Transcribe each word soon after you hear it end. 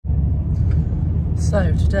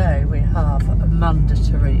So today we have a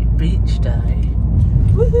mandatory beach day.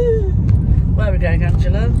 Woohoo! Where are we going,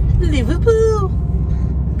 Angela? Liverpool!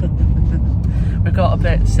 We got a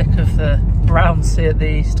bit sick of the brown sea at the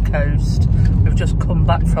east coast. We've just come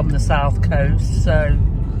back from the south coast, so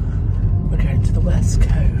we're going to the west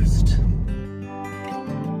coast.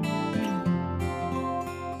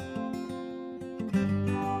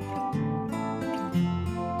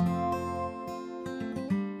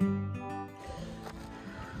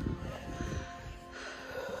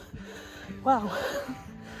 Wow.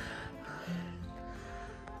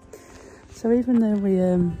 So even though we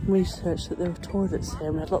researched that there were toilets here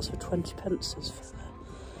and we had lots of 20 pences for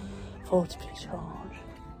the 40p charge,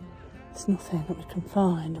 there's nothing that we can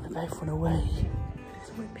find and we both run away.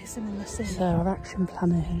 So we're pissing in the sea. So our action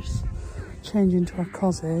plan is change into our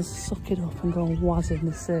cozzes, suck it up and go and waz in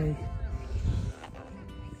the sea.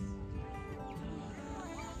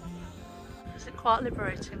 Is it quite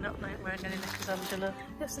liberating not wearing any knickers, Angela?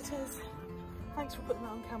 Yes it is. Thanks for putting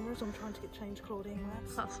that on camera as I'm trying to get changed, Claudine.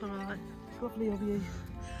 That's alright. It's lovely of you.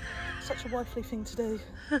 Such a wifely thing to do.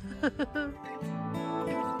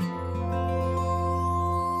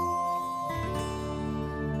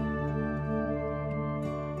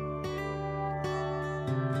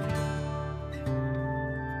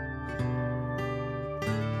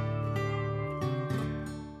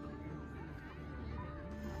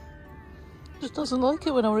 Just doesn't like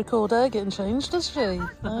it when I record her getting changed, does she? Eh?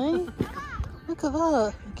 Look at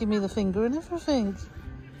that. Give me the finger and everything.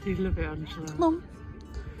 You love it, Angela. Come on.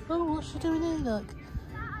 Oh, what's she doing here, look?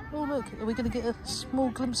 Oh, look. Are we going to get a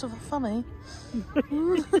small glimpse of a funny?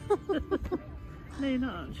 No, you're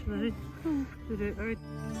not, actually. We do it very...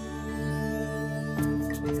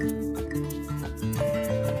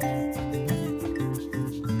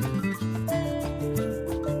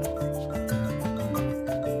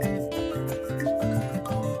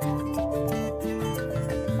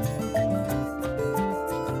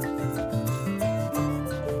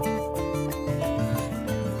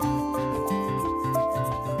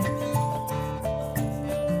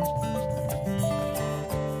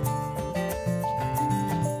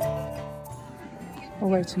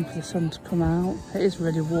 We're waiting for the sun to come out. It is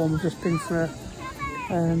really warm. We've just been for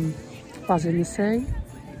a buzz in the sea.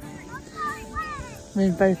 Me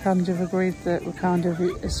and both hands have agreed that we're kind of,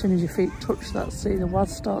 as soon as your feet touch that sea, the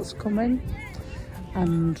waz starts coming,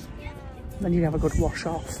 and then you have a good wash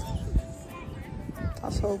off.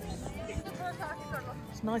 That's all.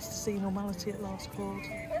 It's nice to see normality at last, Claude.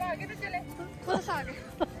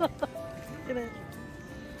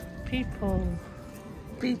 People,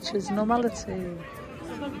 beaches, normality.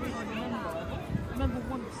 Remember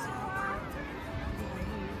once.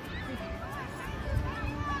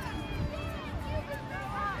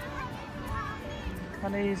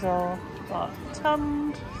 And these are like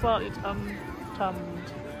tanned, slightly tanned.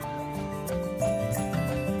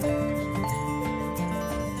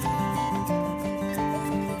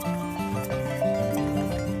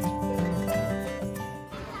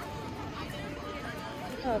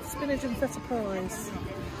 Spinach and feta pies.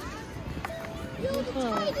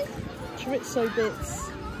 Chorizo bits,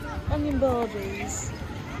 onion bhajis,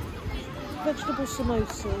 vegetable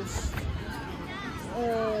samosas,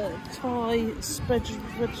 Thai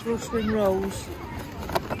vegetable spring rolls.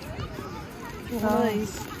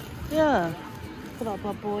 Nice. Yeah. For that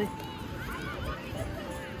bad boy.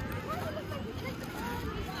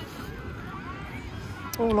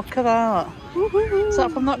 Oh, look at that. Is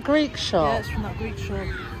that from that Greek shop? Yeah, it's from that Greek shop.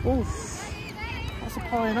 Oof. That's a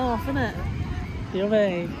pie and a half, isn't it?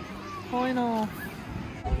 Yummy. Pie and a half.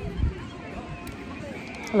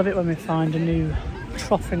 I love it when we find a new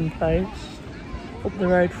troughing place up the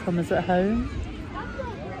road from us at home.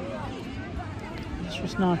 It's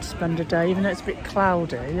just nice to spend a day, even though it's a bit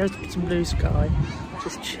cloudy. There's some blue sky,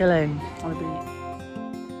 just chilling on a beach.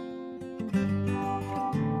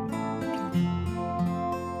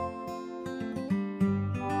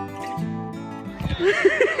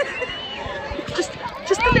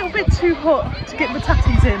 just a little bit too hot to get my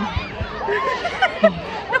tatties in.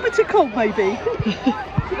 A bit too cold, maybe.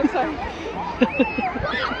 Sorry.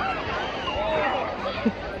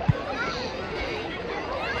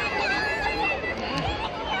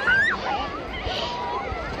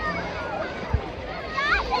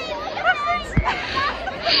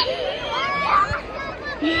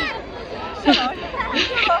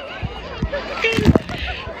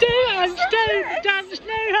 Don't dance,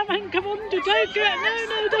 no, I haven't come under, don't do it,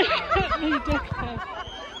 no, don't get me, don't get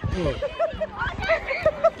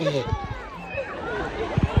me.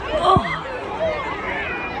 Oh.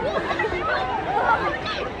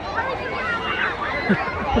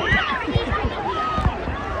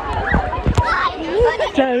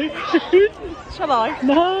 Don't. Shall I?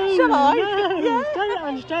 No. Shall I? No. Yeah. Don't,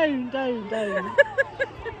 Ange, don't.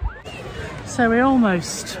 So we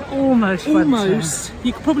almost went in.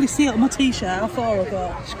 You can probably see it on my t-shirt how far I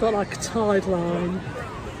got. She's got like a tide line.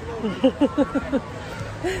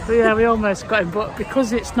 But yeah, we almost got in, but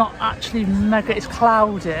because it's not actually mega, it's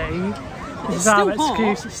cloudy. This is our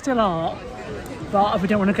excuse. It's still hot, but we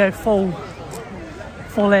don't want to go full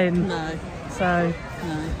in. No. So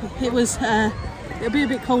no, it was. It'll be a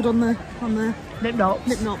bit cold on the nip knots.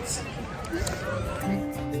 Nip knots.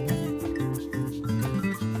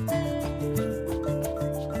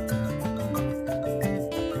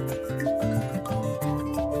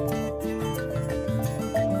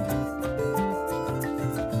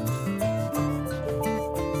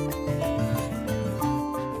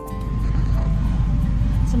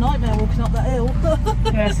 Nightmare walking up that hill.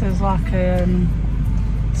 Yes, there's like a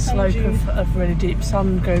slope of really deep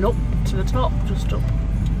sand going up to the top, just up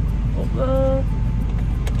there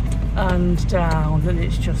and down, and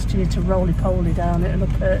it's just, you need to roly-poly down it and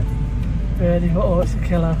up it. Really, oh, it's a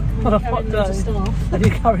killer. On a hot day. And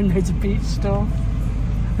you're carrying loads of beach stuff.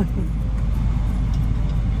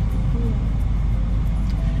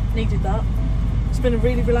 Needed that. It's been a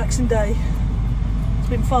really relaxing day. It's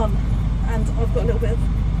been fun, and I've got a little bit of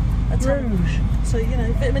Rouge. So, you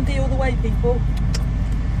know, vitamin D all the way, people.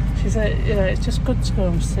 She said, you know, it's just good to go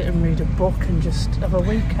and sit and read a book and just have a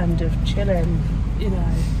weekend of chilling, you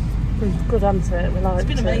know. Good answer, we liked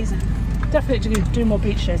it. It's been amazing. Definitely do more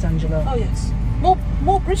beach days, Angela. Oh yes.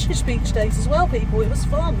 More British beach days as well, people. It was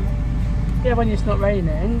fun. Yeah, when it's not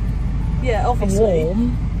raining. Yeah, obviously.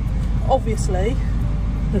 And warm. Obviously.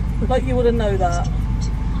 Like you wouldn't know that.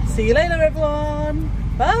 See you later, everyone.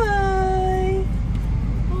 Bye.